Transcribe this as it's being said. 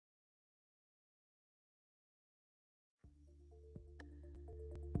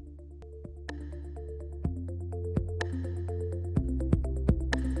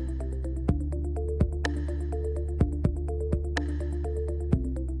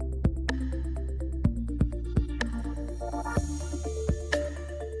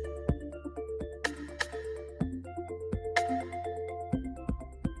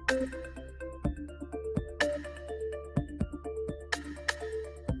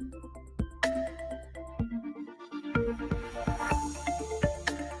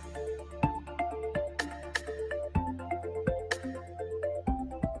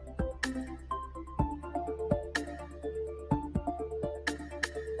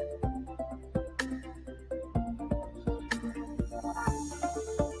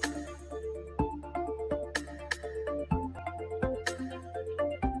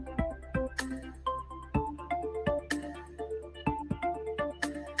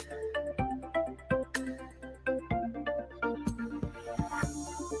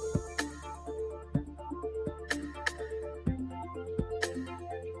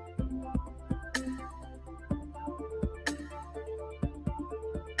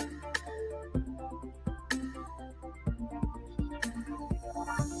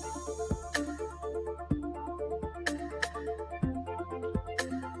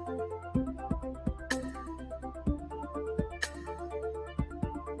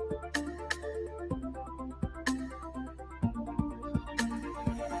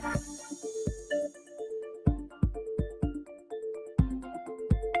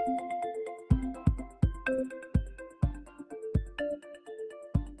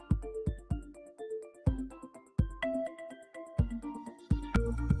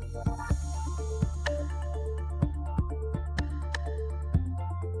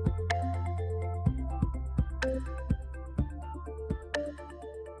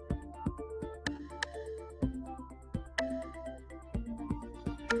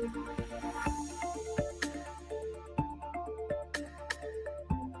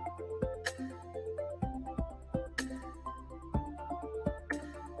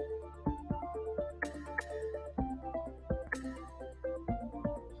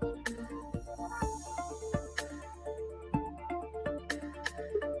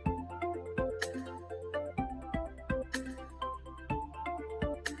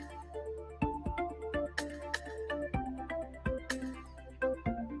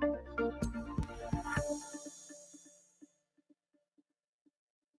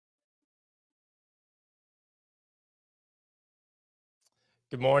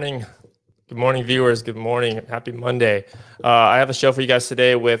Good morning. Good morning, viewers. Good morning. Happy Monday. I have a show for you guys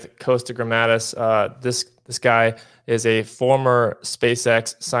today with Kosta Grammatis. This guy is a former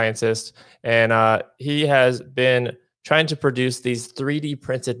SpaceX scientist, and he has been trying to produce these 3D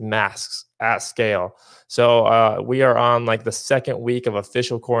printed masks at scale. So we are on like the second week of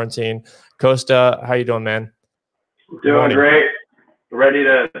official quarantine. Kosta, how you doing, man? Doing great. Ready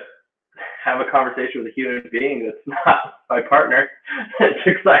to have a conversation with a human being that's not my partner. It's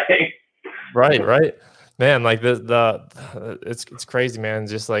exciting. Right, man. Like it's crazy, man.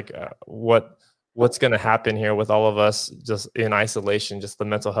 Just like what's going to happen here with all of us just in isolation, just the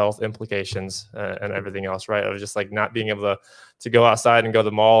mental health implications and everything else, right? Of just like not being able to go outside and go to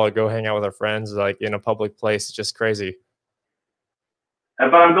the mall or go hang out with our friends, like in a public place. It's just crazy.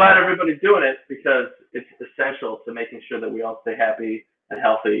 But I'm glad everybody's doing it because it's essential to making sure that we all stay happy and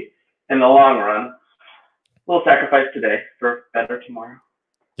healthy in the long run. A little sacrifice today for better tomorrow.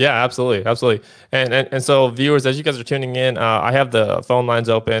 Yeah, absolutely. And so viewers, as you guys are tuning in, I have the phone lines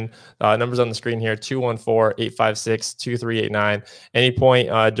open, numbers on the screen here, 214-856-2389. Any point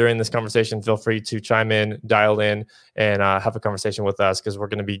during this conversation, feel free to chime in, dial in, and have a conversation with us because we're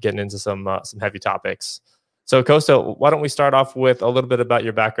going to be getting into some heavy topics. So Kosta, why don't we start off with a little bit about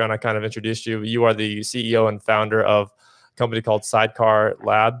your background? I kind of introduced you. You are the CEO and founder of a company called Sidecar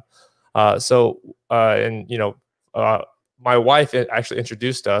Lab. My wife actually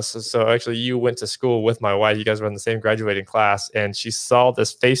introduced us. So actually you went to school with my wife. You guys were in the same graduating class, and she saw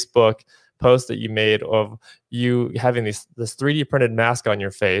this Facebook post that you made of you having this 3D printed mask on your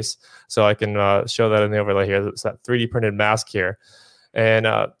face. So I can show that in the overlay here. It's that 3D printed mask here. And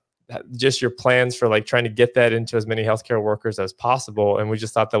just your plans for like trying to get that into as many healthcare workers as possible. And we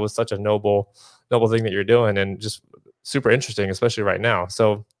just thought that was such a noble thing that you're doing, and just super interesting, especially right now.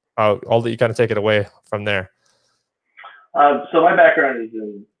 So I'll let you kind of take it away from there. So my background is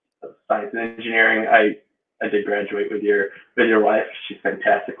in science and engineering. I did graduate with your wife. She's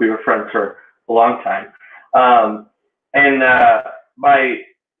fantastic. We were friends for a long time. My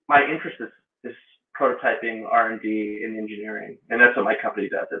interest is prototyping, R&D, and engineering, and that's what my company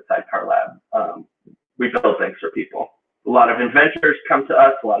does at Sidecar Lab. We build things for people. A lot of inventors come to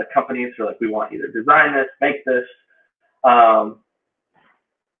us. A lot of companies are like, we want you to design this, make this.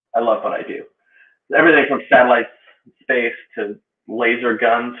 I love what I do. Everything from satellites, space to laser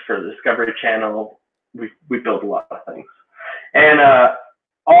guns for the Discovery Channel. We build a lot of things, and a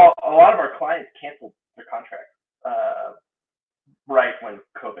lot of our clients canceled their contracts right when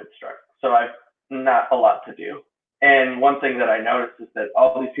COVID struck. So I've not a lot to do. And one thing that I noticed is that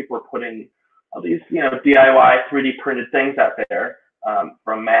all these people are putting all these DIY 3D printed things out there,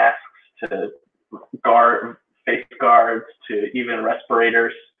 from masks to face guards to even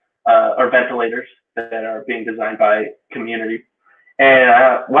respirators or ventilators that are being designed by community.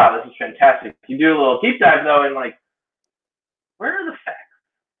 And wow, this is fantastic. You do a little deep dive though, and like, where are the facts?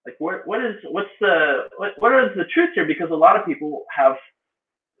 Like, what is the truth here? Because a lot of people have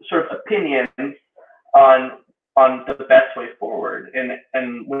sort of opinions on the best way forward. And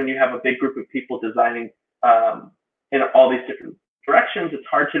when you have a big group of people designing in all these different directions, it's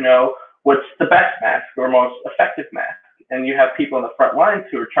hard to know what's the best mask or most effective mask. And you have people on the front lines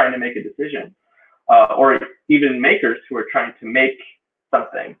who are trying to make a decision. Or even makers who are trying to make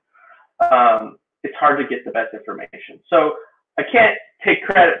something. It's hard to get the best information. So I can't take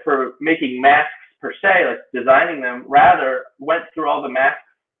credit for making masks per se, like designing them. Rather, went through all the mask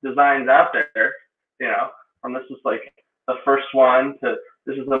designs out there, from this is like the first one to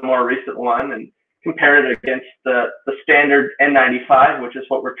this is the more recent one, and compared it against the standard N95, which is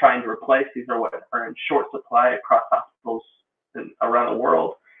what we're trying to replace. These are what are in short supply across hospitals around the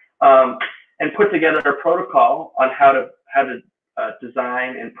world. And put together a protocol on how to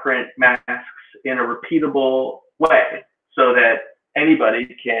design and print masks in a repeatable way, so that anybody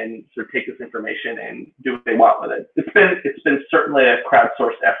can sort of take this information and do what they want with it. It's been certainly a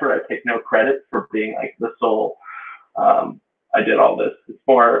crowdsourced effort. I take no credit for being like the sole. I did all this. It's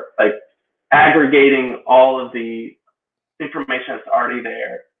more like aggregating all of the information that's already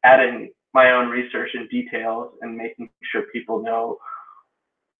there, adding my own research and details, and making sure people know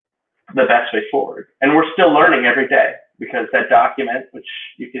the best way forward. And we're still learning every day, because that document, which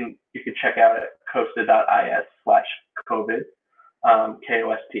you can check out at kosta.is/COVID,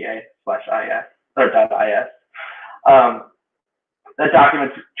 KOSTA/IS or .is. That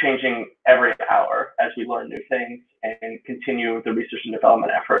document's changing every hour as we learn new things and continue the research and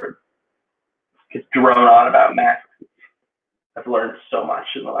development effort. It's drone on about masks. I've learned so much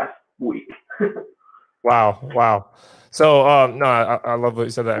in the last week. Wow, wow. So no, I love what you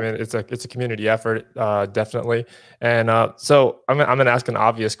said. That I mean, it's a community effort, definitely. And so I'm gonna ask an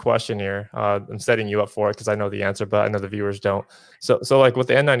obvious question here. I'm setting you up for it because I know the answer, but I know the viewers don't. So like with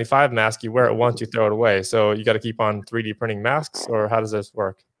the N95 mask, you wear it once, you throw it away. So you got to keep on 3D printing masks, or how does this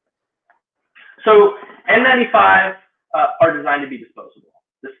work? So N95 are designed to be disposable.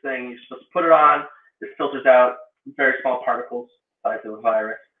 This thing, you're supposed to put it on, it filters out very small particles, size of a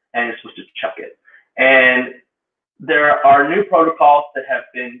virus, and you're supposed to chuck it. And there are new protocols that have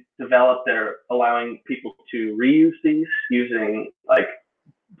been developed that are allowing people to reuse these using like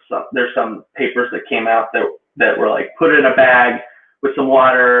there's some papers that came out that were like put it in a bag with some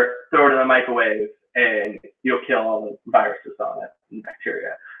water, throw it in the microwave, and you'll kill all the viruses on it and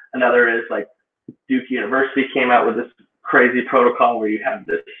bacteria. Another is like Duke University came out with this crazy protocol where you have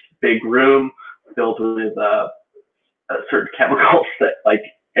this big room filled with certain chemicals that like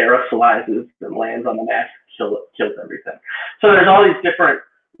aerosolizes and lands on the mask, kills everything. So there's all these different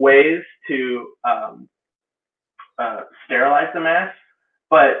ways to sterilize the mask,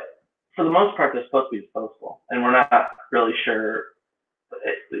 but for the most part, they're supposed to be disposable, and we're not really sure.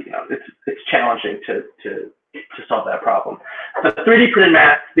 It's challenging to solve that problem. The 3D printed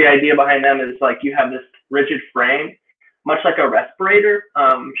masks, the idea behind them is like you have this rigid frame, much like a respirator.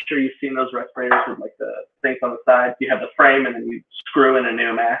 I'm sure you've seen those respirators with like the things on the side. You have the frame, and then you screw in a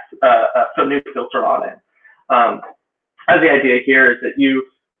new mask, a new filter on it. The idea here is that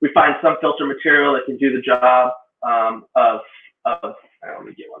we find some filter material that can do the job of let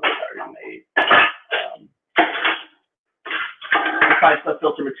me get one that's already made. We find some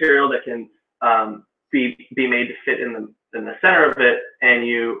filter material that can be made to fit in the center of it, and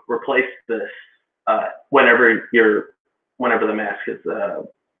you replace this whenever the mask is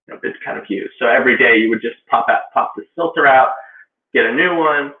been kind of used. So every day you would just pop this filter out, get a new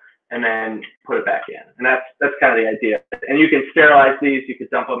one, and then put it back in. And that's kind of the idea. And you can sterilize these. You could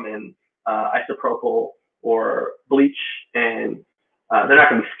dump them in isopropyl or bleach, and they're not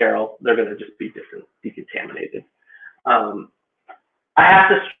going to be sterile. They're going to just be decontaminated. I have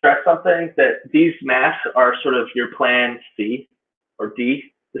to stress something, that these masks are sort of your plan C or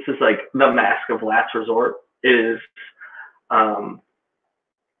D. This is like the mask of last resort. It is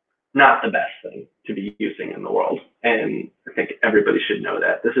not the best thing to be using in the world. And I think everybody should know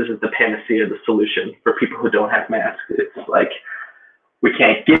that. This isn't the panacea, the solution for people who don't have masks. It's like, we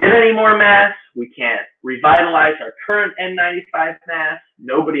can't get any more masks. We can't revitalize our current N95 mask.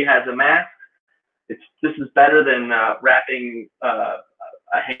 Nobody has a mask. This is better than wrapping a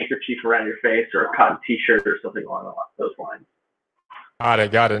handkerchief around your face or a cotton T-shirt or something along those lines.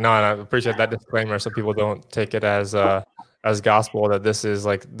 Got it. No, and I appreciate that disclaimer, so people don't take it as gospel that this is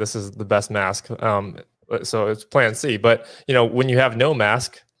the best mask. So it's plan C. But when you have no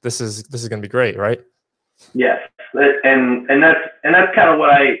mask, this is going to be great, right? Yes, and that's kind of what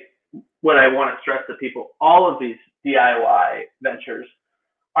I want to stress to people. All of these DIY ventures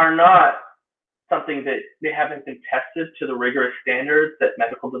are not something that they haven't been tested to the rigorous standards that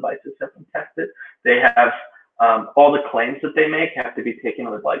medical devices have been tested. They have all the claims that they make have to be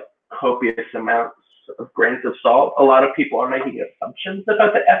taken with like copious amounts of grains of salt. A lot of people are making assumptions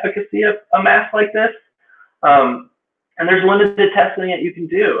about the efficacy of a mask like this, and there's limited testing that you can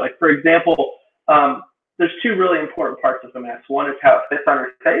do. Like for example, there's two really important parts of the mask. One is how it fits on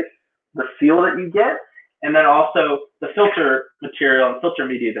your face, the seal that you get, and then also the filter material and filter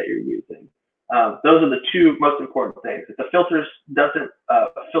media that you're using. Those are the two most important things. If the filters doesn't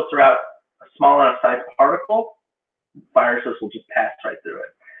filter out a small enough size particle, viruses will just pass right through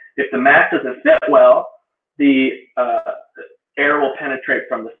it. If the mask doesn't fit well, the air will penetrate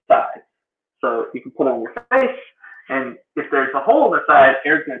from the sides. So you can put it on your face, and if there's a hole in the side,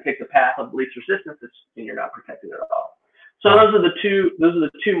 air is going to take the path of least resistance, and you're not protected at all. So those are the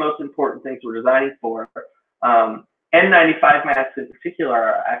two most important things we're designing for. N95 masks in particular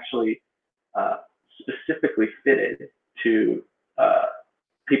are actually specifically fitted to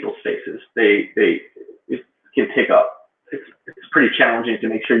people's faces. It can take up. It's pretty challenging to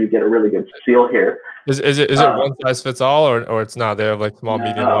make sure you get a really good seal here. Is it one size fits all, or it's not? They have like small,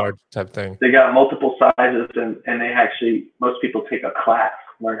 medium, large type thing. They got multiple sizes, and they actually, most people take a class,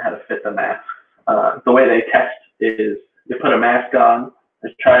 learn how to fit the mask. The way they test is you put a mask on,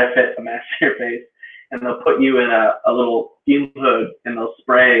 they try to fit a mask to your face, and they'll put you in a little fume hood, and they'll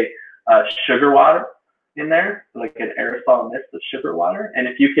spray sugar water in there, like an aerosol mist of sugar water. And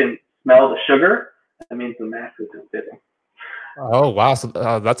if you can smell the sugar, that means the mask isn't fitting. Oh, wow. So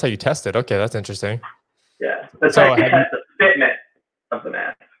that's how you test it. Okay, that's interesting. Yeah, that's how you test the fitment of the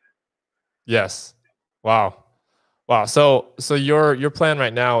mask. Yes. Wow. So your plan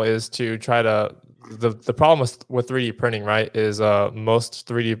right now is to try to the problem with 3D printing, right, is most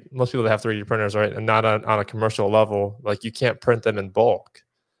people that have 3D printers, right, and not on a commercial level, like you can't print them in bulk.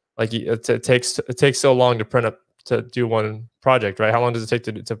 Like it takes so long to to do one project, right? How long does it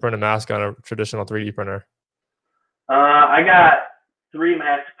take to print a mask on a traditional 3D printer? I got 3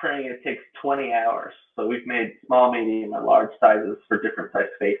 masks printing. It takes 20 hours. So we've made small, medium, and large sizes for different size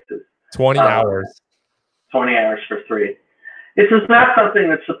faces. 20 hours. 20 hours for 3. It's just not something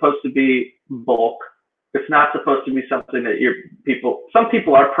that's supposed to be bulk. It's not supposed to be something that some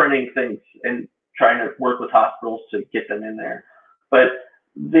people are printing things and trying to work with hospitals to get them in there. But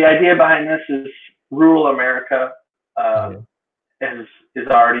the idea behind this is rural America is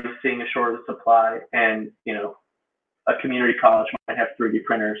already seeing a short supply, and a community college might have 3D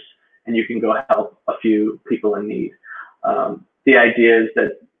printers, and you can go help a few people in need. The idea is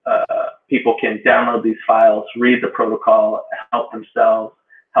that people can download these files, read the protocol, help themselves,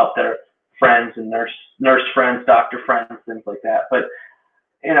 help their friends and nurse friends, doctor friends, things like that. But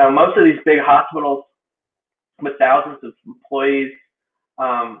most of these big hospitals with thousands of employees,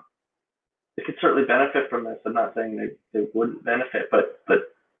 they could certainly benefit from this. I'm not saying they wouldn't benefit, but the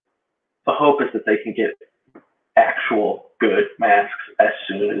hope is that they can get actual good masks as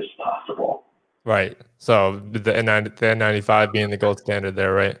soon as possible. Right. So the N95 being the gold standard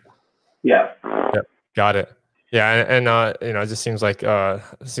there, right? Yeah. Yep. Got it. Yeah, and it just seems like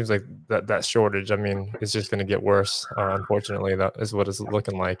that shortage, I mean, it's just going to get worse. Unfortunately, that is what it's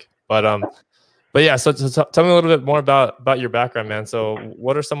looking like. But yeah. So tell me a little bit more about your background, man. So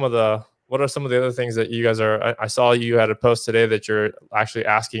what are some of the other things that you guys are? I saw you had a post today that you're actually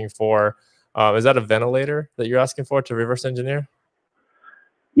asking for. Is that a ventilator that you're asking for to reverse engineer?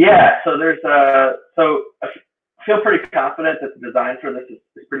 Yeah. So so I feel pretty confident that the design for this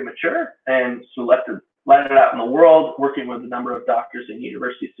is pretty mature, and so let it out in the world, working with a number of doctors and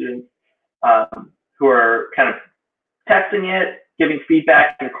university students who are kind of testing it, giving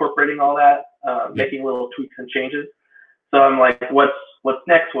feedback, incorporating all that, making little tweaks and changes. So I'm like, what's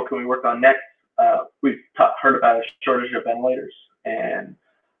next? What can we work on next? We've heard about a shortage of ventilators, and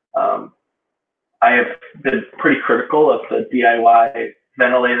I have been pretty critical of the DIY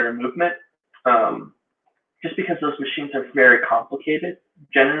ventilator movement, just because those machines are very complicated,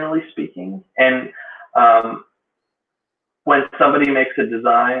 generally speaking. And when somebody makes a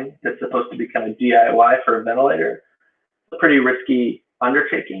design that's supposed to be kind of DIY for a ventilator, it's a pretty risky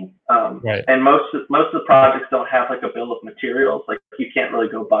undertaking. Right. And most of the projects don't have like a bill of materials. Like you can't really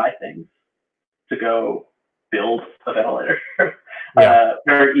go buy things to go build a ventilator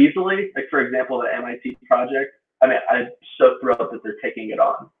very easily. Like for example, the MIT project. I mean, I'm so thrilled that they're taking it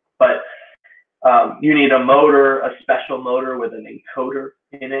on, but you need a motor, a special motor with an encoder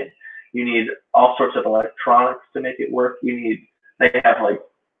in it. You need all sorts of electronics to make it work. They have like,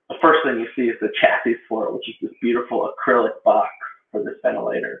 the first thing you see is the chassis for it, which is this beautiful acrylic box for this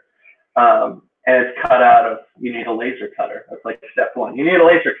ventilator. And it's cut out of, you need a laser cutter. That's like step 1. You need a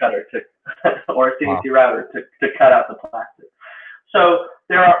laser cutter or a CNC router to cut out the plastic. So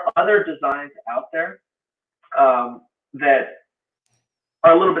there are other designs out there that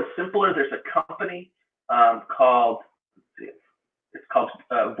are a little bit simpler. There's a company called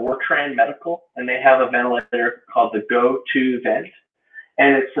Vortran Medical, and they have a ventilator called the Go-To Vent.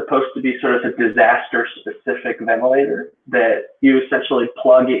 And it's supposed to be sort of a disaster-specific ventilator that you essentially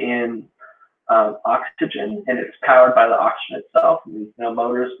plug in oxygen, and it's powered by the oxygen itself. There's no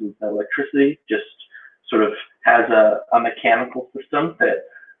motors, there's no electricity, just sort of has a mechanical system that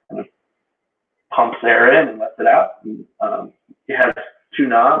kind of pumps air in and lets it out. And, it has 2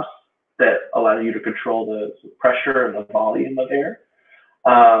 knobs that allow you to control the pressure and the volume of air,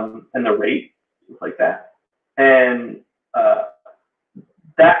 and the rate, things like that. And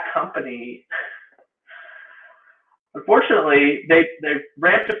that company, unfortunately, they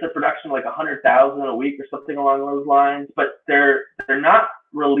ramped up the production like 100,000 a week or something along those lines, but they're not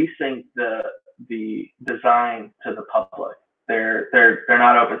releasing the design to the public. They're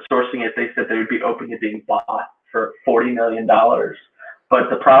not open sourcing it. They said they would be open to being bought for $40 million. But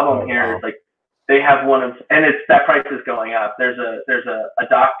the problem here is like they have and that price is going up. There's a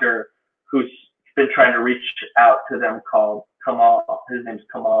doctor who's been trying to reach out to them called Kamal. His name's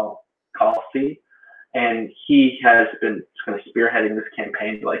Kamal Kalsi, and he has been kind of spearheading this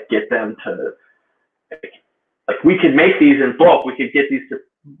campaign to like get them to like we could make these in bulk. We could get these to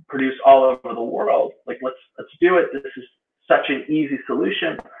produce all over the world. Like let's do it. This is such an easy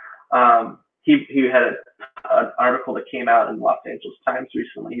solution. He had an article that came out in Los Angeles Times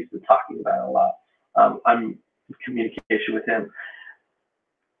recently. He's been talking about it a lot. I'm in communication with him.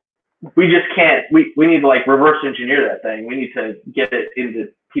 We just can't. We need to like reverse engineer that thing. We need to get it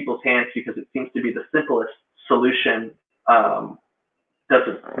into people's hands because it seems to be the simplest solution.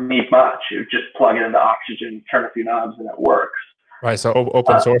 Doesn't need much. You just plug it into oxygen, turn a few knobs, and it works. Right. So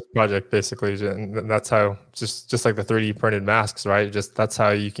open source project basically, and that's how just like the 3D printed masks, right? Just that's how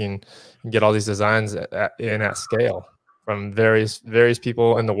you can get all these designs at scale from various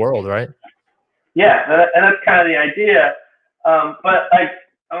people in the world, right? Yeah, and that's kind of the idea. But I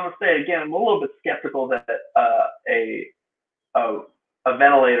want to say again, I'm a little bit skeptical that a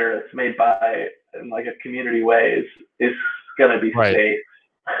ventilator that's made by in like a community way is going to be safe.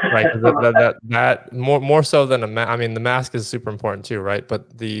 Right. that more so than a mask. I mean, the mask is super important too, right?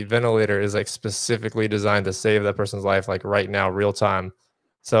 But the ventilator is like specifically designed to save that person's life, like right now, real time.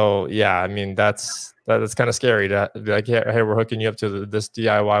 So yeah, I mean, that's kind of scary to be like, hey, we're hooking you up to this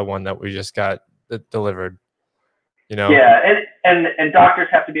DIY one that we just got delivered. You know? Yeah, and doctors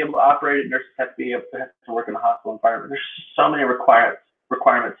have to be able to operate it. Nurses have to be able to work in a hospital environment. There's so many requirements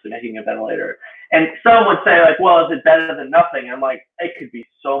to making a ventilator. And some would say like, well, is it better than nothing? I'm like, it could be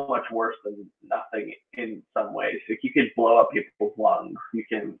so much worse than nothing in some ways. Like you could blow up people's lungs. You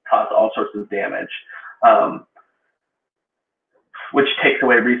can cause all sorts of damage, which takes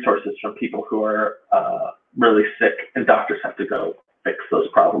away resources from people who are really sick, and doctors have to go fix those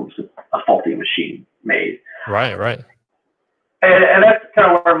problems with a faulty machine made. Right. And that's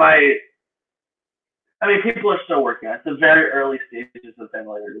kind of where people are still working on it. It's the very early stages of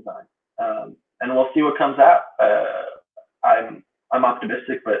ventilator design. And we'll see what comes out. I'm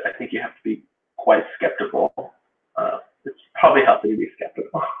optimistic, but I think you have to be quite skeptical. It's probably healthy to be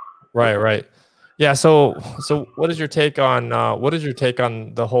skeptical. Right. Yeah. So what is your take on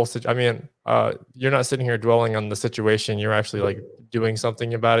the whole situation? I mean, you're not sitting here dwelling on the situation. You're actually like doing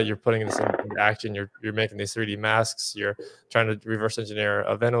something about it. You're putting this into action. You're making these 3D masks. You're trying to reverse engineer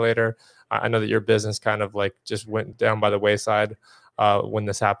a ventilator. I know that your business kind of like just went down by the wayside when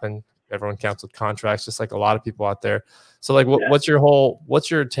this happened. Everyone canceled contracts, just like a lot of people out there. So like, what's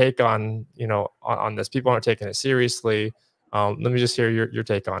your take on, on this? People aren't taking it seriously. Let me just hear your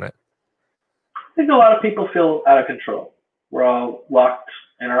take on it. I think a lot of people feel out of control. We're all locked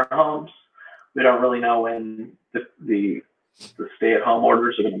in our homes. We don't really know when the stay-at-home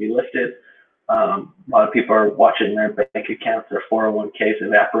orders are going to be lifted. A lot of people are watching their bank accounts, their 401ks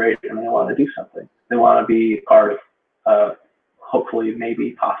evaporate, and they want to do something. They want to be part of, hopefully,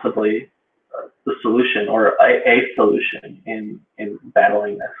 maybe, possibly, the solution or a solution in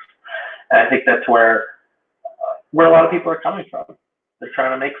battling this. And I think that's where a lot of people are coming from. They're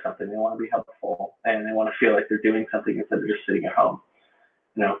trying to make something. They want to be helpful, and they want to feel like they're doing something instead of just sitting at home.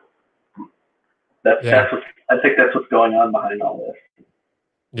 I think that's what's going on behind all this.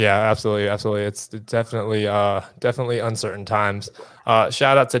 Yeah, absolutely. It's definitely uncertain times.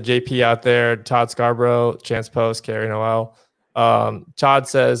 Shout out to JP out there, Todd Scarborough, Chance Post, Carrie Noel. Todd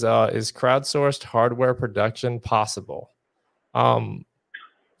says, is crowdsourced hardware production possible? So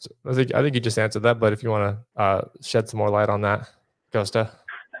I think you just answered that, but if you want to shed some more light on that, Kosta.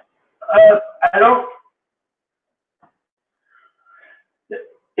 I don't.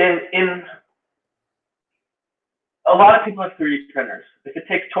 In a lot of people have 3D printers. If it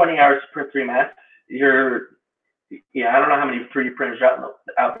takes 20 hours to print 3 masks, I don't know how many 3D printers are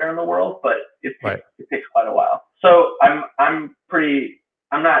out there in the world, but it takes quite a while. So I'm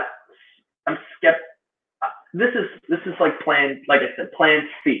skeptical. This is like plan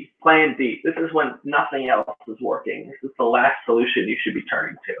C, plan D. This is when nothing else is working. This is the last solution you should be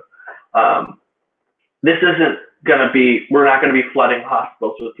turning to. This isn't we're not going to be flooding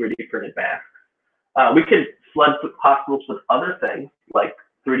hospitals with 3D printed masks. We could flood hospitals with other things like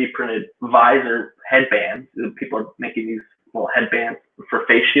 3D printed visor headbands. People are making these little headbands for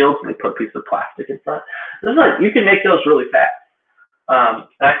face shields, and they put a piece of plastic in front. You can make those really fast. And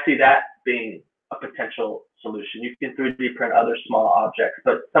I see that being a potential solution. You can 3D print other small objects,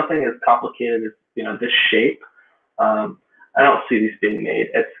 but something as complicated as this shape, I don't see these being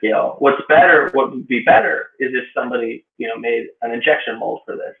made at scale. What would be better is if somebody made an injection mold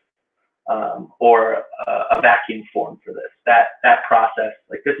for this, or a vacuum form for this. That process,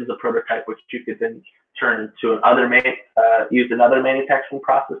 like this is a prototype which you could then turn into use another manufacturing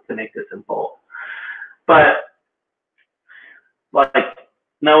process to make this in bulk. But like I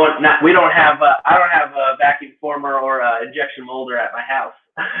don't have a vacuum former or an injection molder at my house.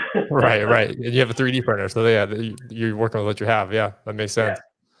 Right. And you have a 3D printer, so yeah, you're working with what you have. Yeah, that makes sense.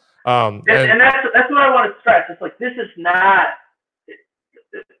 Yeah. And that's what I want to stress. It's like this is not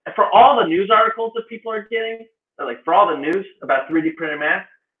for all the news articles that people are getting, like for all the news about 3D printed masks,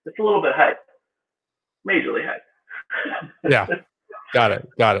 it's a little bit hype, majorly hype. Yeah, got it.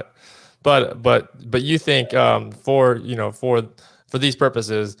 But you think for for these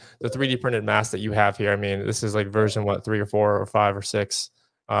purposes, the 3D printed mask that you have here, I mean, this is like version what, 3 or 4 or 5 or 6.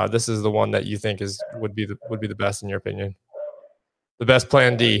 This is the one that you think would be the best in your opinion. The best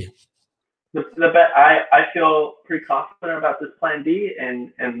plan D. I feel pretty confident about this plan D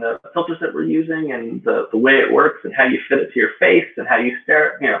and the filters that we're using and the way it works and how you fit it to your face and how you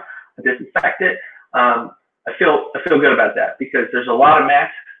stare, disinfect it. I feel good about that because there's a lot of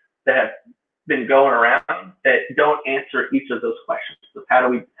masks that have been going around that don't answer each of those questions. So how do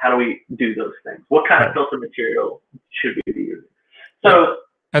we do those things? What kind of filter material should we be using? So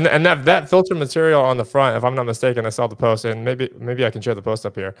and that filter material on the front, if I'm not mistaken, I saw the post, and maybe I can share the post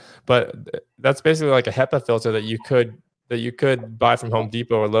up here. But that's basically like a HEPA filter that you could buy from Home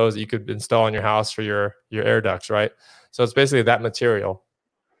Depot or Lowe's that you could install in your house for your air ducts, right? So it's basically that material.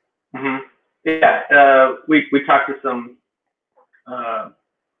 Mm-hmm. Yeah, we talked to some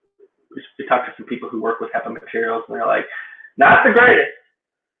people who work with HEPA materials, and they're like, not the greatest,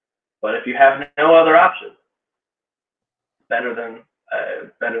 but if you have no other option, better than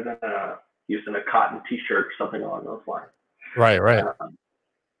using a cotton T-shirt or something along those lines. Right.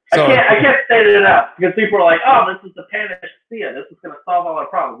 So, I can't state it enough because people are like, oh, this is the panacea. This is going to solve all our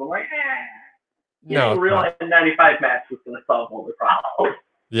problems. I'm like, no, real N95 mask is going to solve all the problems.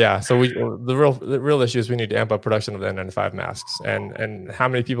 Yeah. So the real issue is we need to amp up production of the N95 masks, and how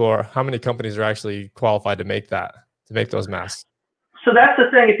many companies are actually qualified to make those masks? So that's the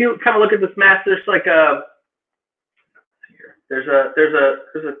thing. If you kind of look at this mask, there's like there's a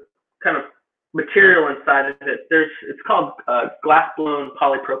kind of material inside of it. It's called glass blown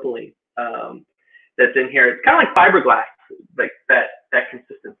polypropylene that's in here. It's kind of like fiberglass, like that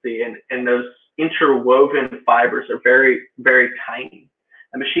consistency, and those interwoven fibers are very, very tiny.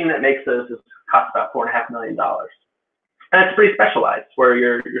 A machine that makes those costs about $4.5 million, and it's pretty specialized, where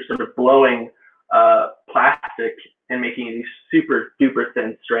you're sort of blowing plastic and making these super duper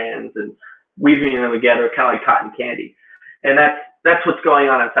thin strands and weaving them together, kind of like cotton candy. And that's what's going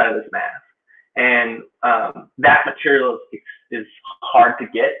on inside of this mask. And that material is hard to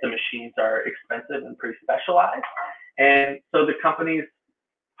get. The machines are expensive and pretty specialized. And so the companies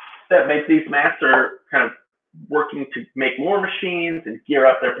that make these masks are kind of working to make more machines and gear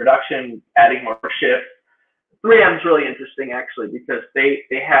up their production, adding more shifts. 3M is really interesting, actually, because they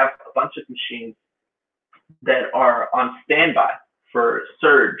have a bunch of machines that are on standby for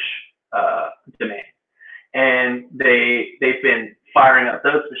surge demand. And they've been firing up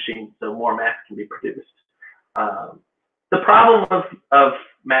those machines so more masks can be produced. The problem of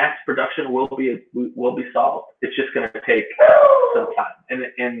mass production will be solved. It's just going to take some time. And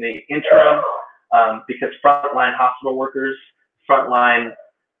in the interim, because frontline hospital workers, frontline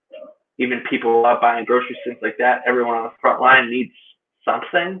even people out buying groceries, things like that, everyone on the front line needs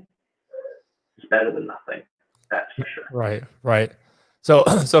something. It's better than nothing. That's for sure. Right. So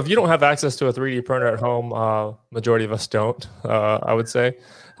if you don't have access to a 3D printer at home, majority of us don't, I would say,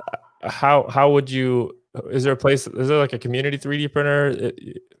 how would you, is there like a community 3D printer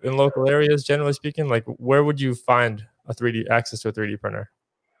in local areas, generally speaking? Like, where would you find access to a 3D printer?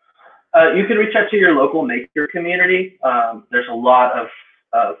 You can reach out to your local maker community. There's a lot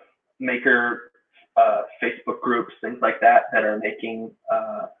of maker Facebook groups, things like that are making,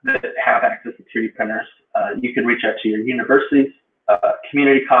 that have access to 3D printers. You can reach out to your universities,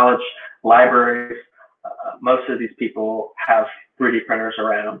 community college, libraries. Most of these people have 3D printers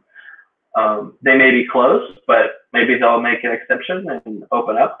around. They may be closed, but maybe they'll make an exception and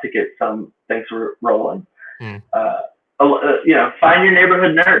open up to get some things rolling. Find your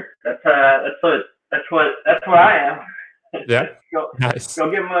neighborhood nerd. That's what I am. Yeah. Nice. Go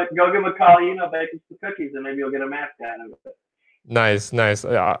give him a call. Bake him some cookies, and maybe you'll get a mask out of it. Nice.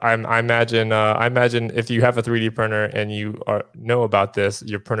 I imagine if you have a 3D printer and you know about this,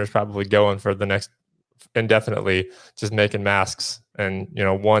 your printer's probably going for the next indefinitely, just making masks, and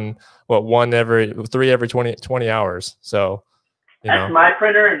one every 20 hours. So that's my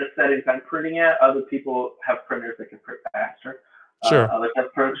printer and the settings I'm printing at. Other people have printers that can print faster. Sure. Others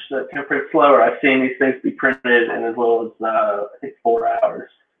have printers that can print slower. I've seen these things be printed in as little as I think 4 hours.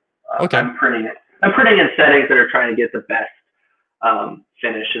 Okay. I'm printing in settings that are trying to get the best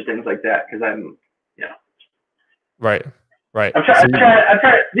finish and things like that, because I'm, Right. I'm trying.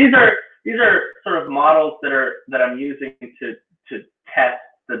 These are sort of models that I'm using to test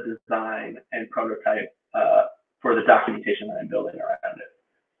the design and prototype for the documentation that I'm building around it.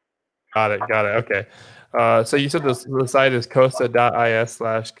 Got it. Okay. So you said the site is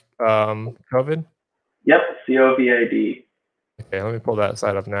kosta.is/COVID? Yep, COVID. Okay, let me pull that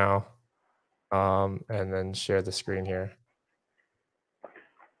site up now, and then share the screen here.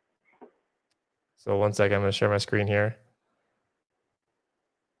 So 1 second, I'm going to share my screen here.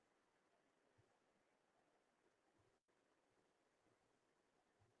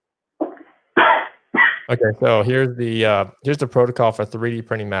 Okay, so here's the protocol for 3D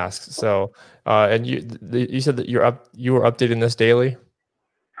printing masks. So, and you said that you were updating this daily.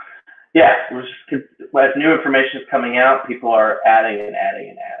 Yeah, as new information is coming out, people are adding and adding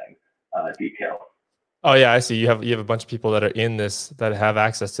and adding details. Oh yeah, I see. You have a bunch of people that are in this that have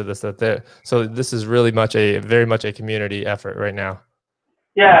access to this. So this is really very much a community effort right now.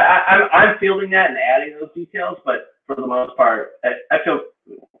 Yeah, I'm fielding that and adding those details, but for the most part, I feel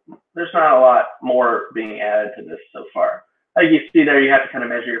there's not a lot more being added to this so far. Like you see there, you have to kind of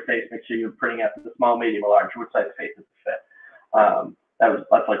measure your face, make sure you're printing out the small, medium, or large. Which size face does it fit?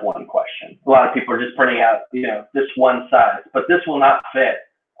 That's like one question. A lot of people are just printing out, just one size, but this will not fit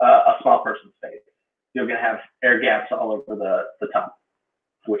a small person's face. You're going to have air gaps all over the top,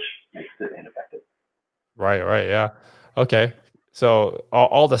 which makes it ineffective. Right, yeah. Okay, so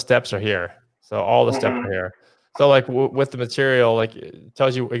all the steps are here. So all the steps are here. So like with the material, like it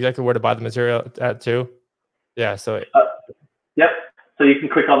tells you exactly where to buy the material at too. Yeah. So. Yep. So you can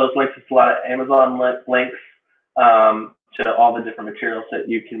click all those links. It's a lot of Amazon links to all the different materials that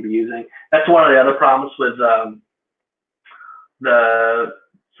you can be using. That's one of the other problems with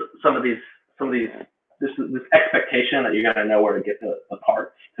some of these this expectation that you're going to know where to get the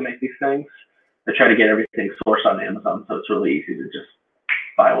parts to make these things. They try to get everything sourced on Amazon, so it's really easy to just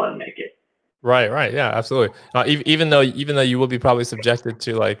buy one and make it. Right. Yeah, absolutely. Even though you will be probably subjected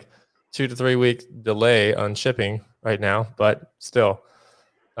to like 2 to 3 week delay on shipping right now, but still,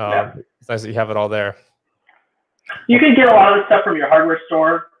 it's nice that you have it all there. You can get a lot of this stuff from your hardware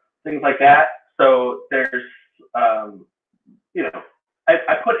store, things like that. So there's, I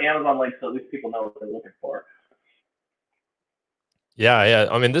put Amazon links so at least people know what they're looking for. Yeah.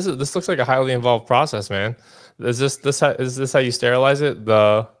 I mean, this looks like a highly involved process, man. Is this how you sterilize it?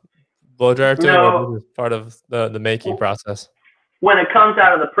 The blow dryer too, or this is part of the making process? When it comes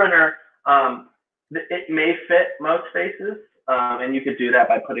out of the printer, it may fit most faces, and you could do that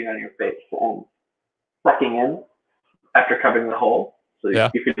by putting on your face and sucking in after covering the hole. So you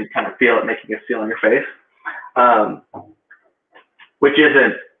can kind of feel it making a seal on your face,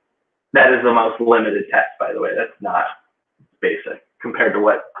 that is the most limited test, by the way. That's not basic compared to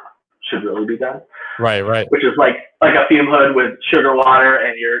what should really be done. Right. Which is like a fume hood with sugar water,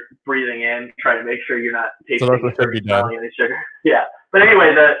 and you're breathing in, trying to make sure you're not tasting or smelling any sugar. Yeah. But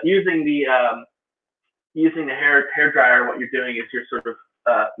anyway, using the hair dryer, what you're doing is you're sort of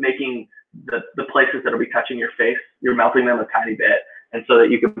making the places that will be touching your face, you're melting them a tiny bit, and so that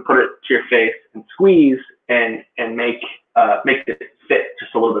you can put it to your face and squeeze and make it fit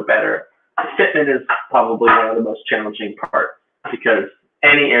just a little bit better. The fitment is probably one of the most challenging parts because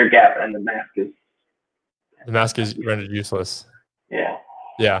any air gap in the mask is rendered useless. Yeah.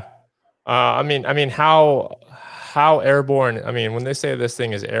 I mean, how airborne? I mean, when they say this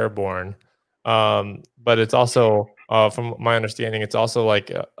thing is airborne, but it's also, from my understanding, it's also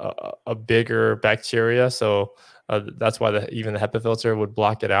like a bigger bacteria. So that's why even the HEPA filter would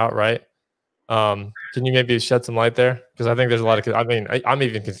block it out, right? Can you maybe shed some light there? Because I think there's a lot of, I'm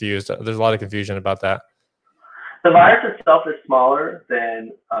even confused. There's a lot of confusion about that. The virus itself is smaller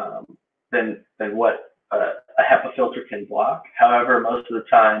than what a HEPA filter can block. However, most of the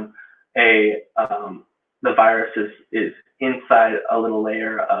time, the virus is inside a little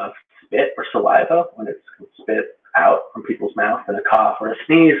layer of spit or saliva when it's spit out from people's mouth in a cough or a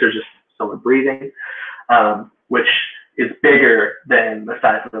sneeze or just someone breathing, which is bigger than the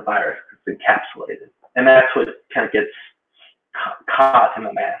size of the virus because it's encapsulated. And that's what kind of gets caught in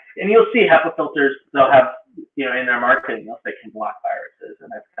the mask. And you'll see HEPA filters, they'll have, in their marketing, they'll say can block viruses, and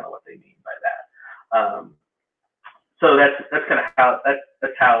that's kind of what they mean by that. So that's kind of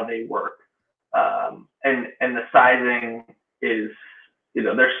that's how they work. And the sizing is,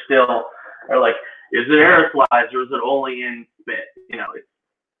 they're still are like, is it aerosolized or is it only in spit?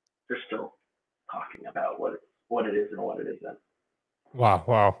 They're still talking about what it is and what it isn't.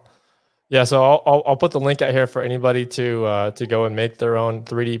 Wow. Yeah, so I'll put the link out here for anybody to go and make their own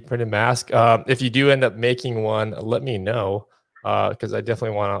 3D printed mask. If you do end up making one, let me know, because I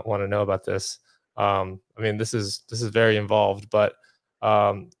definitely want to know about this. I mean, this is very involved, but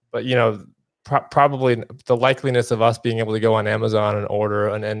probably the likeliness of us being able to go on Amazon and order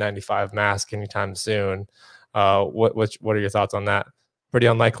an N95 mask anytime soon. What are your thoughts on that? Pretty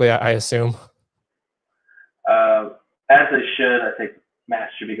unlikely, I assume. As they should, I think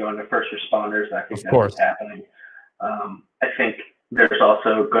masks should be going to first responders. I think that's what's happening. I think there's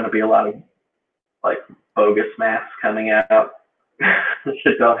also going to be a lot of bogus masks coming out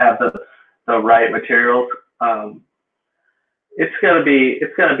that don't have the right materials. It's gonna be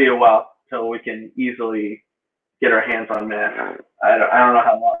a while till we can easily get our hands on masks. I don't know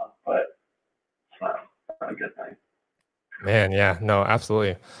how long, but a good thing. Man, yeah, no,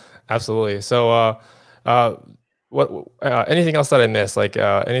 absolutely, absolutely. So, what anything else that I missed? Like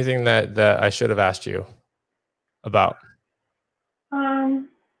anything that I should have asked you about? Um,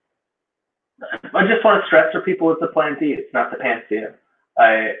 I just want to stress for people it's the plan D. It's not the panacea.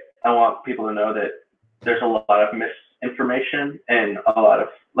 I want people to know that there's a lot of misinformation and a lot of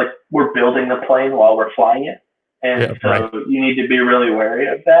like we're building the plane while we're flying it, and so you need to be really wary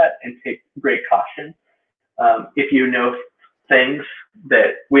of that and take great caution. If you know things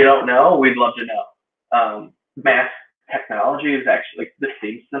that we don't know, we'd love to know. Math technology is actually like, this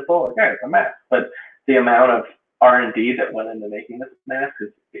seems simple, like, it's a mask, but the amount of R&D that went into making this mask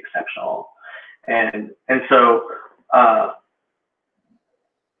is exceptional. And so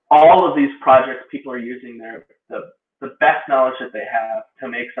all of these projects, people are using the best knowledge that they have to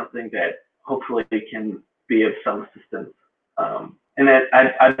make something that hopefully can be of some assistance. And that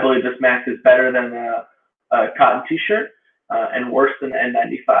I believe this mask is better than a cotton t-shirt and worse than the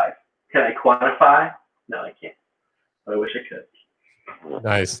N95. Can I quantify? No, I can't. But I wish I could.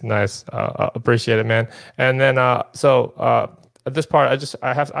 Nice. Appreciate it, man. And then, at this part,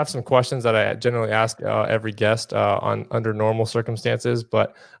 I have some questions that I generally ask every guest under normal circumstances,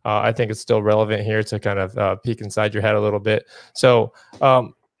 but I think it's still relevant here to kind of peek inside your head a little bit. So,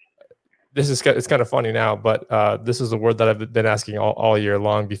 it's kind of funny now, but this is a word that I've been asking all year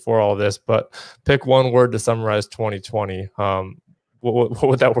long before all this. But pick one word to summarize 2020. What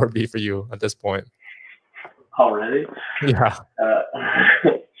would that word be for you at this point? Already? Yeah.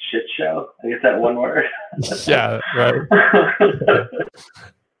 Shit show. I guess that one word. Yeah, right.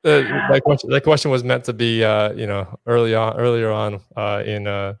 That question was meant to be, earlier on in,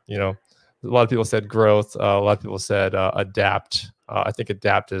 a lot of people said growth. A lot of people said adapt. I think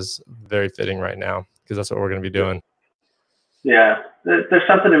adapt is very fitting right now because that's what we're going to be doing. Yeah, there's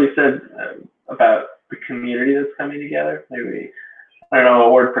something to be said about the community that's coming together. Maybe, I don't know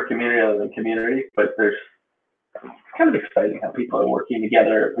a word for community other than community, but it's kind of exciting how people are working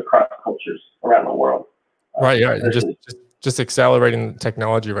together across cultures around the world. Right, yeah, and just accelerating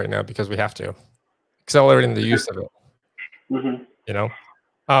technology right now because we have to. Accelerating the use of it. Mm-hmm.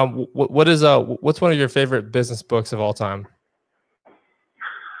 What's one of your favorite business books of all time?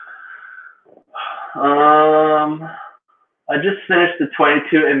 I just finished the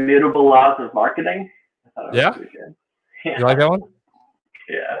 22 Immutable Laws of Marketing. Yeah? You like that one?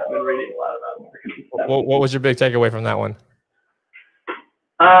 Yeah, I've been reading a lot about marketing. What was your big takeaway from that one?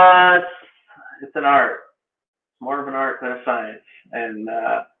 It's an art. It's more of an art than a science. And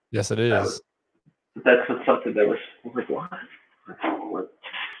yes, it is. That's something that was like, what? How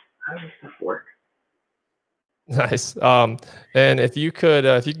does this work? Nice. And if you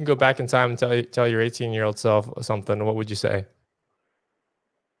can go back in time and tell your 18-year-old self something, what would you say?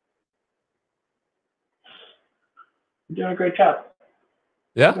 You're doing a great job.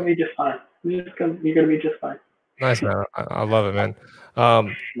 Yeah? You're gonna be just fine. You're gonna be just fine. Nice, man. I love it, man.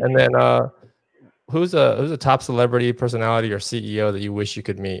 And then who's a top celebrity, personality, or CEO that you wish you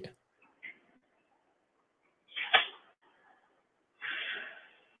could meet?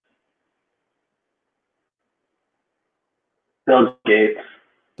 Bill Gates.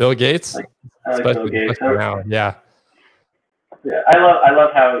 Bill Gates? I like Bill Gates. Now. Yeah. Yeah, I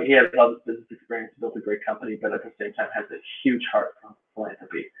love how he has all this business experience, built a great company, but at the same time has a huge heart for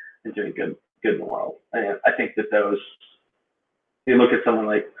philanthropy and doing good in the world. And I think that you look at someone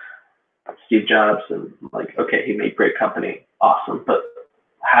like Steve Jobs and like, okay, he made great company, awesome, but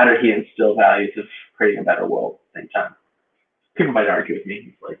how did he instill values of creating a better world at the same time? People might argue with me.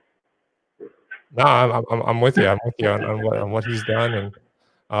 He's like, no, I'm with you. I'm with you on what he's done, and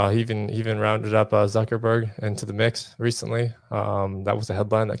he even rounded up Zuckerberg into the mix recently. That was a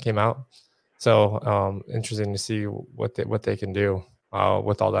headline that came out. So interesting to see what they can do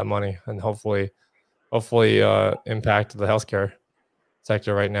with all that money, and hopefully impact the healthcare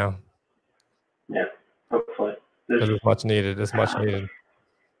sector right now. Yeah, hopefully. It's much needed. It's much needed.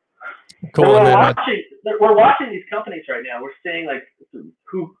 Cool. We're watching these companies right now. We're seeing like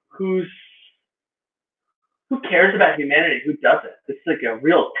who cares about humanity, who doesn't. It's like a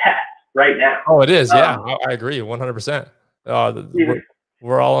real test right now. Oh, it is. Yeah, I agree 100%.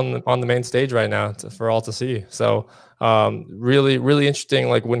 We're all on the main stage right now for all to see. So really interesting.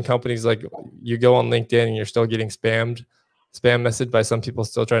 Like when companies, like you go on LinkedIn and you're still getting spam messaged by some people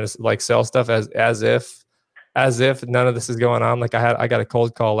still trying to like sell stuff as if none of this is going on. Like I got a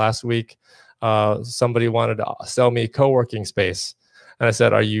cold call last week. Somebody wanted to sell me a co-working space, and I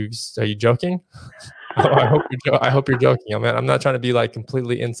said, "Are you joking?" I hope you're joking. I mean, I'm not trying to be like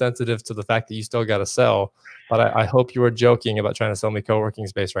completely insensitive to the fact that you still got to sell, but I hope you were joking about trying to sell me co-working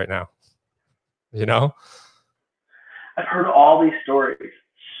space right now. you know? I've heard all these stories,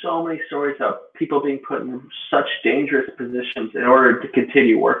 so many stories of people being put in such dangerous positions in order to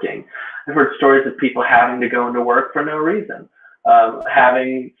continue working. I've heard stories of people having to go into work for no reason,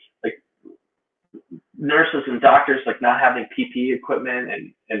 having like nurses and doctors like not having PPE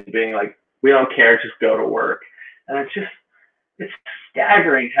equipment and being like, we don't care, just go to work. And it's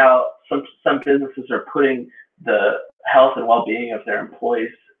staggering how some businesses are putting the health and well-being of their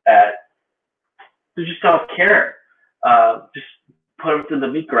employees at, they just don't care. Just put them through the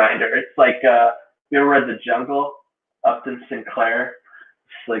meat grinder. It's like, you ever read The Jungle, Upton Sinclair?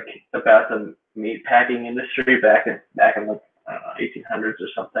 It's like about the meat packing industry back in like, I don't know, 1800s or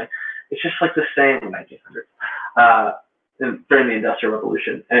something. It's just like the same in 1900s, during the Industrial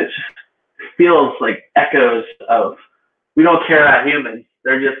Revolution. And it just feels like echoes of, we don't care about humans.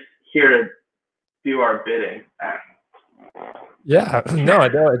 They're just here to do our bidding. Yeah, no,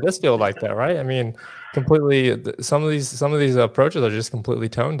 it does feel like that, right? I mean, completely. Some of these approaches are just completely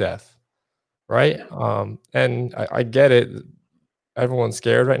tone deaf, right? And I get it. Everyone's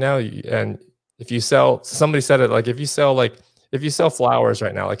scared right now, and if you sell, somebody said it like if you sell flowers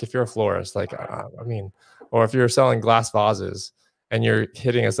right now, like if you're a florist, like I mean, or if you're selling glass vases and you're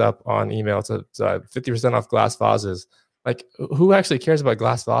hitting us up on email to 50% off glass vases, like who actually cares about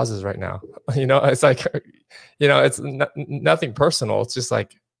glass vases right now? You know, it's like, you know, it's nothing personal. It's just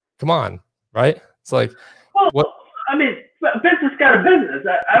like, come on, right? It's like, well, what? I mean, business got a business.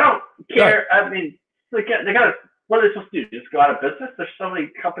 I don't care. I mean, they got to, what are they supposed to do? Just go out of business? There's so many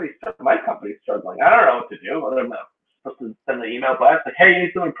companies, my company's struggling. I don't know what to do. Other than supposed to send the email blast like, hey, you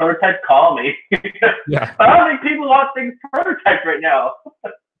need someone prototype? Call me. Yeah. I don't think people want things prototyped right now.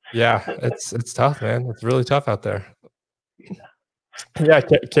 Yeah, it's tough, man. It's really tough out there. Yeah,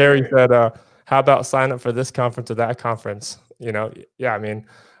 Carrie said, how about sign up for this conference or that conference? You know, yeah, I mean,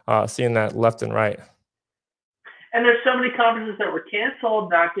 seeing that left and right. And there's so many conferences that were canceled,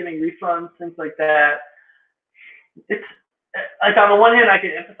 not giving refunds, things like that. It's like, on the one hand, I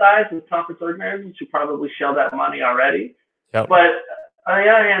can empathize with conference organizers who probably shelled that money already. Yep. But on the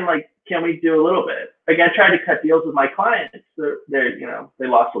other hand, like, can we do a little bit? Like, I tried to cut deals with my clients. They're you know, they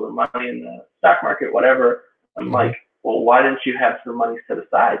lost a little money in the stock market, whatever. I'm like, well, why didn't you have some money set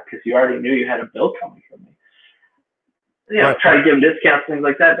aside? Because you already knew you had a bill coming from me. You know, try to give them discounts, things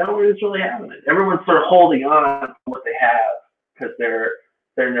like that. Nobody's really having it. Everyone's sort of holding on to what they have because they're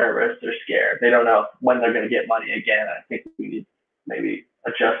nervous, they're scared. They don't know when they're going to get money again. I think we need to maybe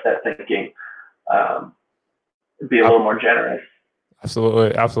adjust that thinking, be a little more generous.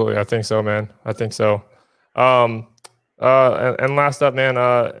 Absolutely. Absolutely. I think so, man. I think so. And last up, man,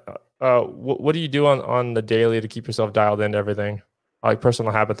 what do you do on the daily to keep yourself dialed into everything? Like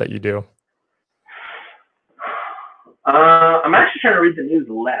personal habit that you do? I'm actually trying to read the news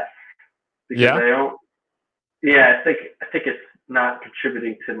less because Yeah? I don't. Yeah, I think it's not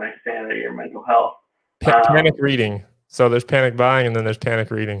contributing to my sanity or mental health. Panic reading. So there's panic buying and then there's panic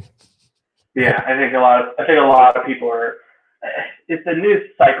reading. Yeah, I think a lot of people are. If the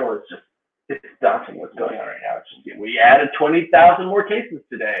news cycle is just, it's daunting what's going on right now. It's just, we added 20,000 more cases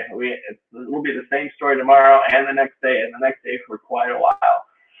today. It will be the same story tomorrow and the next day and the next day for quite a while.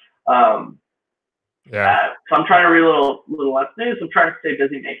 So I'm trying to read a little less news. I'm trying to stay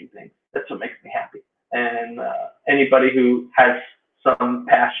busy making things. That's what makes me happy. And anybody who has some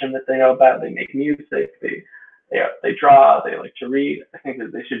passion that they know about, they make music, they draw, they like to read. I think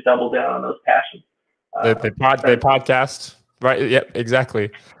that they should double down on those passions. They podcast, right? Yep, exactly.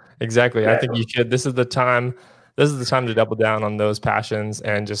 I think you should. This is the time to double down on those passions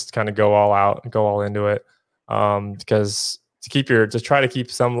and just kind of go all out, go all into it. Because to try to keep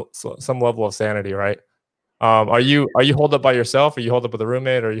some level of sanity, right? Are you holed up by yourself? Are you holed up with a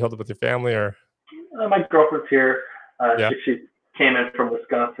roommate? Or are you holed up with your family? Or my girlfriend's here. She came in from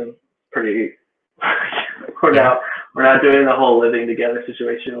Wisconsin. Pretty. We're not doing the whole living together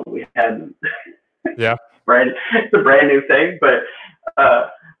situation we had. Yeah. Right. It's a brand new thing, but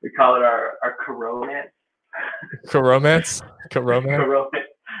we call it our coromance. Coromance?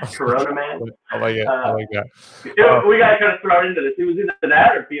 Corona man. I like it. I like that. We got kind of thrown into this. It was either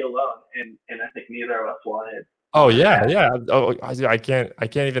that or be alone, and I think neither of us wanted. Oh yeah, yeah. Oh, I can't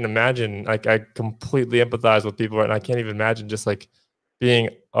even imagine. Like, I completely empathize with people, and I can't even imagine just like being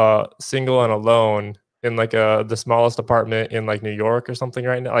single and alone in like the smallest apartment in like New York or something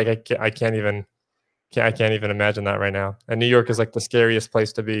right now. Like I can't even imagine that right now. And New York is like the scariest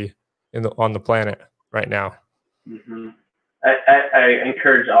place to be on the planet right now. Mm-hmm. I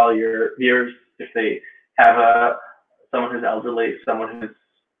encourage all your viewers, if they have someone who's elderly, someone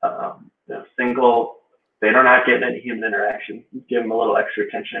who's single, they're not getting any human interaction. Give them a little extra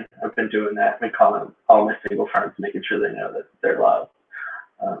attention. I've been doing that. I've been calling all my single friends, making sure they know that they're loved.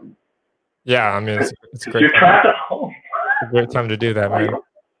 Yeah, I mean, it's a great. You're trapped at home. It's a great time to do that, man.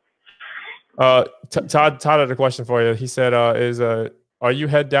 Todd had a question for you. He said, are you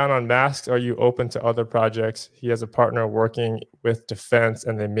head down on masks? Are you open to other projects? He has a partner working with defense,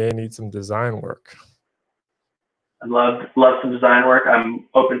 and they may need some design work. I love some design work. I'm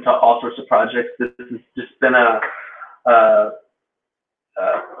open to all sorts of projects. This has just been a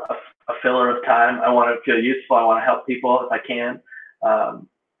filler of time. I want to feel useful. I want to help people if I can,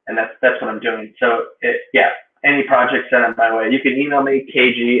 and that's what I'm doing. So any project sent in my way. You can email me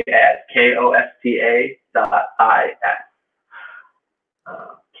kg@kosta.is.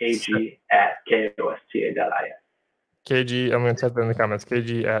 kg@kosta.is. KG, I'm going to type that in the comments.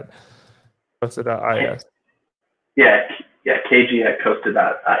 kg@kosta.is. Yeah,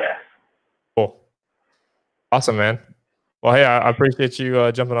 kg@kosta.is. Cool. Awesome, man. Well, hey, I appreciate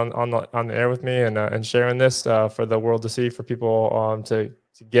you jumping on the air with me and sharing this for the world to see, for people to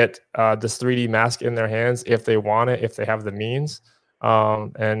get this 3D mask in their hands if they want it, if they have the means.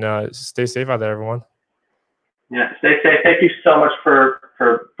 And stay safe out there, everyone. Yeah, stay safe. Thank you so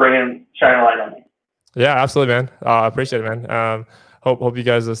muning a light on me. Yeah, absolutely, man. I appreciate it, man. Hope you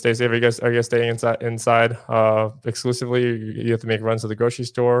guys stay safe. Are you guys staying inside exclusively? You have to make runs to the grocery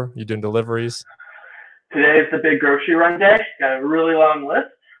store. You doing deliveries? Today is the big grocery run day. Got a really long list.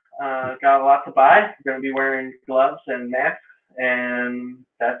 Got a lot to buy. We're going to be wearing gloves and masks, and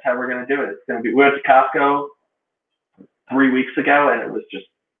that's how we're going to do it. It's going to be. We went to Costco 3 weeks ago, and it was just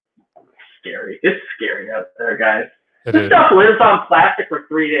scary. It's scary out there, guys. This stuff lives on plastic for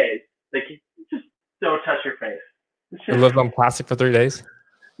 3 days. Like, you just don't touch your face. It lives on plastic for 3 days?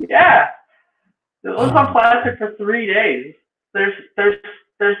 Yeah. It lives on plastic for 3 days. There's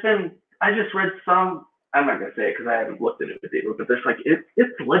been, I just read some, I'm not going to say it because I haven't looked at it with you, but there's like,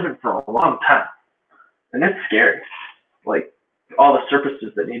 it's living for a long time. And it's scary. Like, all the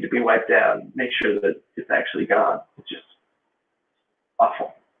surfaces that need to be wiped out, make sure that it's actually gone. It's just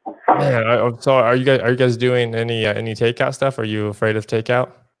awful. Yeah. So are you guys doing any takeout stuff? Are you afraid of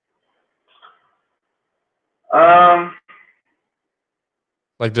takeout?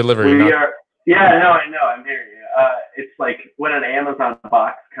 Like delivery. Yeah, no, I know. I'm hearing you. It's like when an Amazon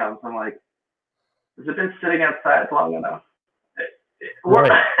box comes, I'm like, has it been sitting outside long enough?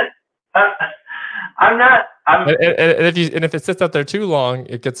 Right. And if it sits out there too long,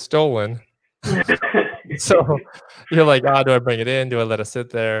 it gets stolen. So you're like, do I bring it in? Do I let it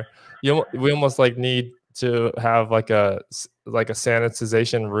sit there? We almost like need to have like a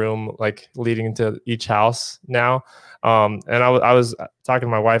sanitization room like leading to each house now. And I was talking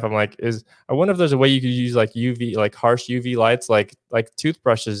to my wife. I'm like, I wonder if there's a way you could use like UV, like harsh UV lights, like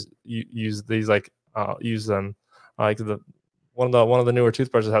toothbrushes. Use these use them like one of the newer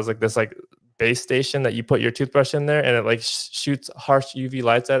toothbrushes has like this like base station that you put your toothbrush in there and it like shoots harsh UV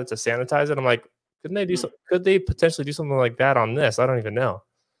lights at it to sanitize it. I'm like, could they potentially do something like that on this? I don't even know.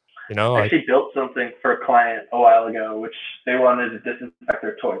 You know, I actually built something for a client a while ago, which they wanted to disinfect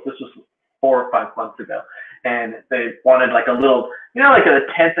their toys. This was 4 or 5 months ago. And they wanted like a little, like a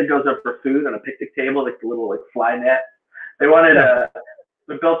tent that goes up for food on a picnic table, like the little like fly net. They wanted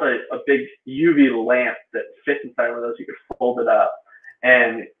we built a big UV lamp that fits inside one of those. You could fold it up.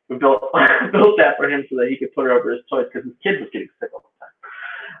 And we built that for him so that he could put it over his toys because his kid was getting sick all the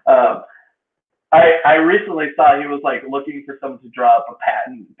time. I recently saw he was like looking for someone to draw up a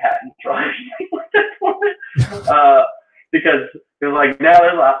patent drawing because it was like, no,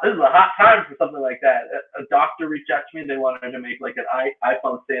 this is a hot time for something like that. A doctor reached out to me. They wanted to make like an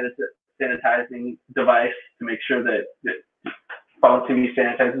iPhone sanitizing device to make sure that phones can be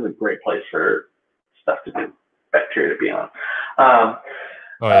sanitized. Is a great place for stuff to be, bacteria to be on.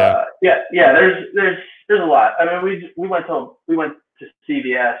 There's a lot. I mean, we went to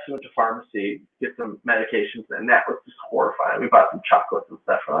CVS, we went to pharmacy, get some medications, and that was just horrifying. We bought some chocolates and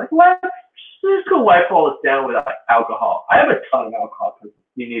stuff. We're like, let's just go wipe all this down with alcohol. I have a ton of alcohol because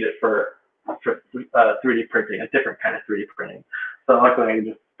you need it for 3D printing, a different kind of 3D printing. So luckily I can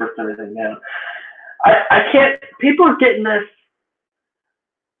just burst everything down. I can't. People are getting this.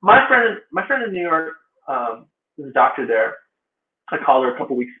 My friend in New York, there's a doctor there. I called her a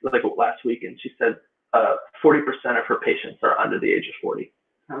couple weeks, like last week, and she said 40% of her patients are under the age of 40.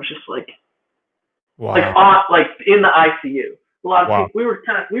 I was just like, wow. like in the ICU. A lot of people, we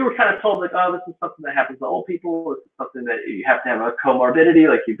were kind of told like, oh, this is something that happens to old people. This is something that you have to have a comorbidity,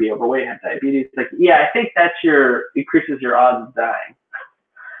 like you'd be overweight, have diabetes. Like, yeah, I think that's increases your odds of dying,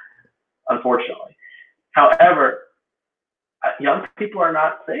 unfortunately. However, young people are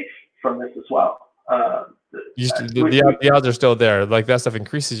not safe from this as well. The odds are still there. Like that stuff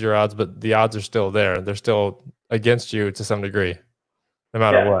increases your odds, but the odds are still there. They're still against you to some degree, no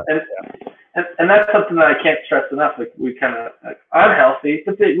matter what. And that's something that I can't stress enough. Like we kind of, like, I'm healthy,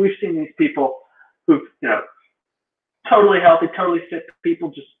 but we've seen these people who, totally healthy, totally fit people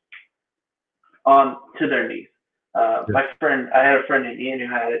just on to their knees. My friend, I had a friend named Ian who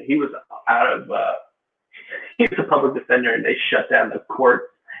had it. He was out of, he was a public defender, and they shut down the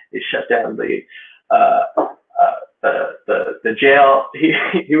court. They shut down the jail.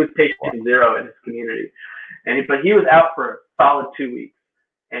 He was patient zero in his community, but he was out for a solid 2 weeks,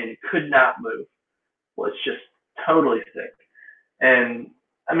 and he could not move. Was just totally sick. And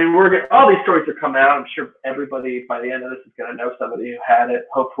I mean, all these stories are coming out. I'm sure everybody by the end of this is going to know somebody who had it.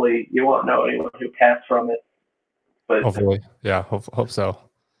 Hopefully, you won't know anyone who passed from it. But hopefully, yeah, hope so.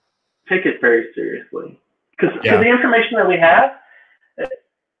 Take it very seriously, because the information that we have,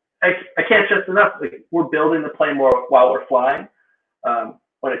 I can't stress enough. Like, we're building the plane more while we're flying.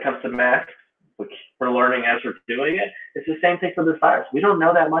 When it comes to masks, which we're learning as we're doing it, it's the same thing for this virus. We don't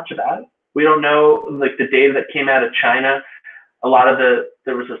know that much about it. We don't know, like, the data that came out of China. A lot of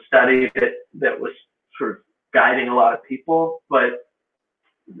there was a study that was sort of guiding a lot of people, but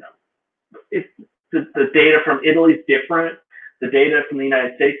the data from Italy is different. The data from the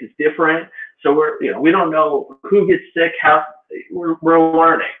United States is different. So we don't know who gets sick, how. We're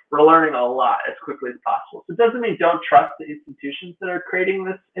learning. We're learning a lot as quickly as possible. So it doesn't mean don't trust the institutions that are creating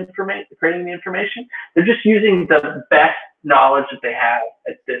the information. They're just using the best knowledge that they have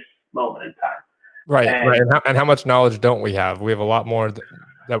at this moment in time. Right. And how much knowledge don't we have? We have a lot more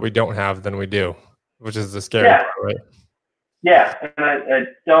that we don't have than we do, which is the scary part, right? Yeah, and I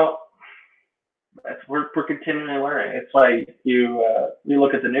don't. We're continually learning. It's like you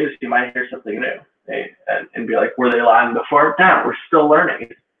look at the news, you might hear something new, and be like, were they lying before? No, we're still learning.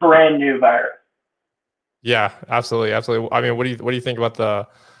 It's a brand new virus. Yeah, absolutely. I mean, what do you think about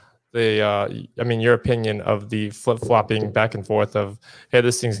I mean, your opinion of the flip-flopping back and forth of, hey,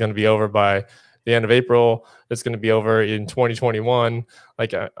 this thing's going to be over by the end of April, it's going to be over in 2021.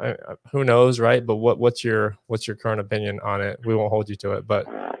 Like, who knows, right? But what's your current opinion on it? We won't hold you to it, but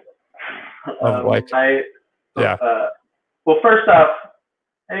well, first off,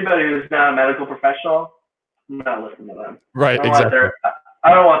 anybody who's not a medical professional, I'm not listening to them. Right, exactly.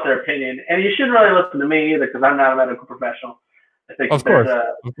 I don't want their opinion, and you shouldn't really listen to me either, because I'm not a medical professional. I think of course,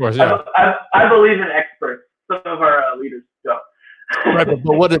 yeah. I believe in experts. Some of our leaders don't. Right,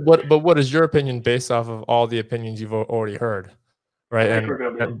 but what is your opinion based off of all the opinions you've already heard, right? And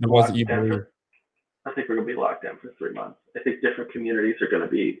the ones that you believe. I think we're going to be locked down for 3 months. I think different communities are going to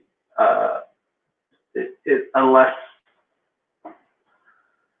be, unless.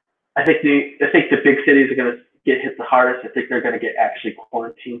 I think the big cities are going to get hit the hardest. I think they're going to get actually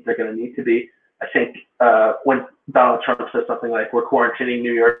quarantined. They're going to need to be. I think when Donald Trump says something like, we're quarantining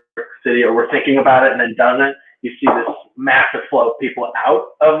New York City, or we're thinking about it, and then doesn't, you see this massive flow of people out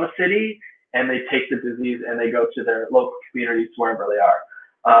of the city, and they take the disease and they go to their local communities wherever they are.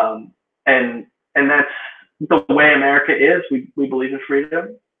 And that's the way America is. We believe in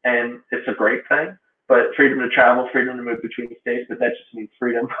freedom, and it's a great thing. But freedom to travel, freedom to move between states, but that just means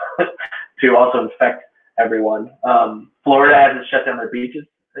freedom to also infect everyone. Florida hasn't shut down their beaches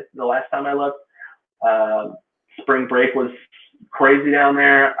the last time I looked. Spring break was crazy down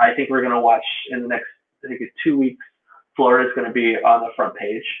there. I think we're going to watch in the next, I think it's 2 weeks, Florida is going to be on the front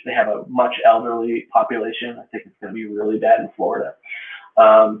page. They have a much elderly population. I think it's going to be really bad in Florida.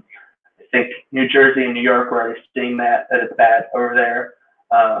 I think New Jersey and New York, we're already seeing that it's bad over there.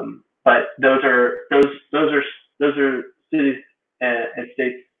 But those are cities and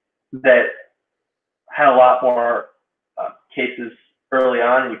states that had a lot more cases early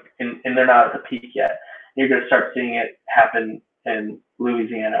on, and they're not at the peak yet. You're going to start seeing it happen in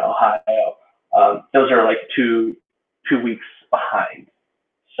Louisiana, Ohio. Those are like two weeks behind.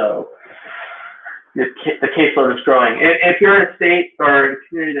 So the caseload is growing. If you're in a state or a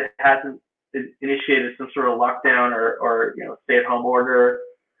community that hasn't initiated some sort of lockdown or stay-at-home order,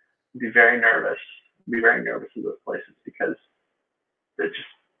 be very nervous. Be very nervous in those places, because it's just.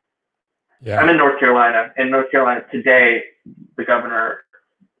 Yeah. I'm in North Carolina. In North Carolina today, the governor.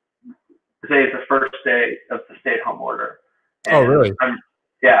 Today is the first day of the stay-at-home order. And oh, really? I'm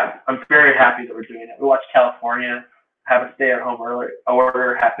very happy that we're doing it. We watched California have a stay-at-home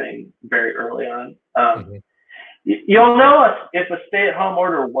order happening very early on. You'll know if a stay-at-home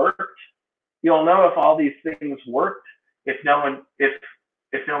order worked. You'll know if all these things worked if no one gets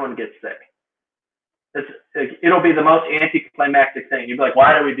sick. It'll be the most anticlimactic thing. You'd be like,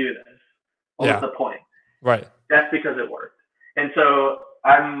 why do we do this? What's the point? Right. That's because it worked. And so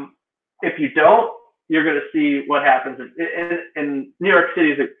I'm if you don't, you're going to see what happens. In New York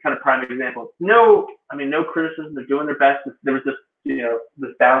City is a kind of prime example. No criticism. They're doing their best. There was this,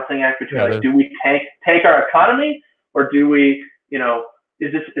 this balancing act between like, do we take our economy, or do we,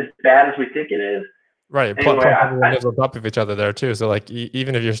 is this as bad as we think it is? Right. Anyway, everyone lives on top of each other there too. So like,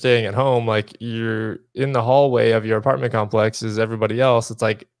 even if you're staying at home, like you're in the hallway of your apartment complex is everybody else. It's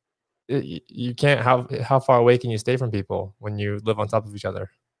like, you can't, how far away can you stay from people when you live on top of each other?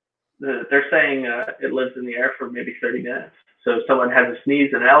 They're saying it lives in the air for maybe 30 minutes. So if someone has a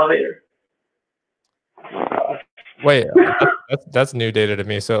sneeze in an elevator. Wait, that's new data to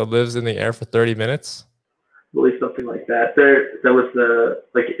me. So it lives in the air for 30 minutes? I believe something like that. There was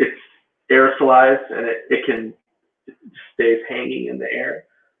it's aerosolized, and it stays hanging in the air.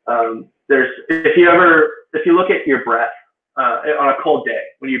 If you look at your breath on a cold day,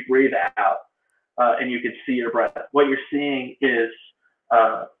 when you breathe out and you can see your breath, what you're seeing is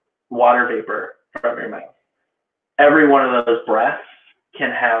water vapor from your mouth. Every one of those breaths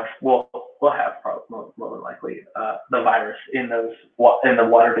will have probably more than likely the virus in the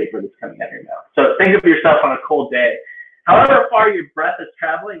water vapor that's coming out of your mouth. So think of yourself on a cold day. However far your breath is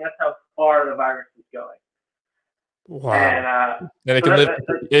traveling, that's how far the virus is going. Wow. And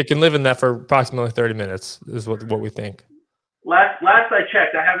it can live in that for approximately 30 minutes is what we think. Last I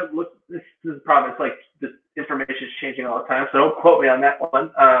checked, I haven't looked. This is the problem. It's like this information is changing all the time, so don't quote me on that one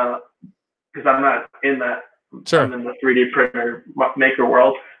because I'm not in that. Sure. I'm in the 3D printer maker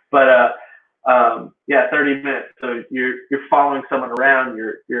world, but 30 minutes. So you're following someone around.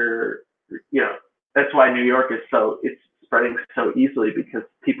 You're that's why New York it's spreading so easily, because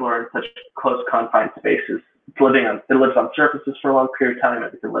people are in such close confined spaces. It lives on surfaces for a long period of time.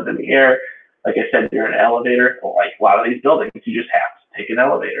 It can live in the air. Like I said, you're in an elevator. Like a lot of these buildings, you just have to take an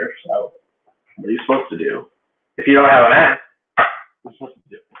elevator. So what are you supposed to do? If you don't have a mask, what are you supposed to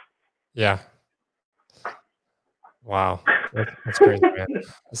do? Yeah. Wow. That's crazy, man.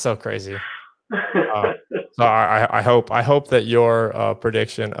 It's so crazy. So I hope that your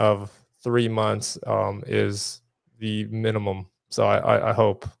prediction of 3 months is the minimum. So I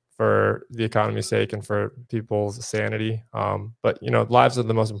hope, for the economy's sake and for people's sanity. But lives are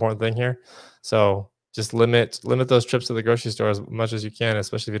the most important thing here. So just limit those trips to the grocery store as much as you can,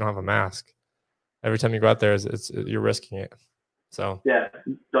 especially if you don't have a mask. Every time you go out there, you're risking it. So yeah,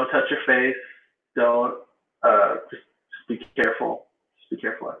 don't touch your face. Don't just be careful. Just be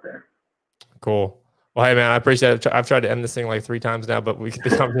careful out there. Cool. Well, hey man, I appreciate it. I've tried to end this thing like 3 times now, but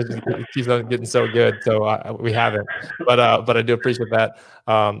the conversation keeps on getting so good, so we haven't. But I do appreciate that.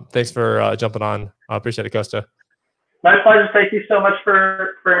 Thanks for jumping on. I appreciate it, Kosta. My pleasure. Thank you so much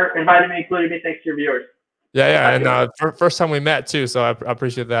for inviting me, including me. Thanks to your viewers. Yeah, and first time we met too, so I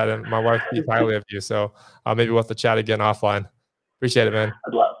appreciate that. And my wife speaks highly of you, so maybe we'll have to chat again offline. Appreciate it, man.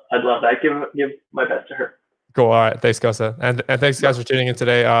 I'd love that. Give my best to her. Cool. All right. Thanks, Kosta. And thanks guys for tuning in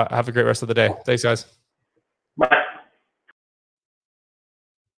today. Have a great rest of the day. Thanks, guys.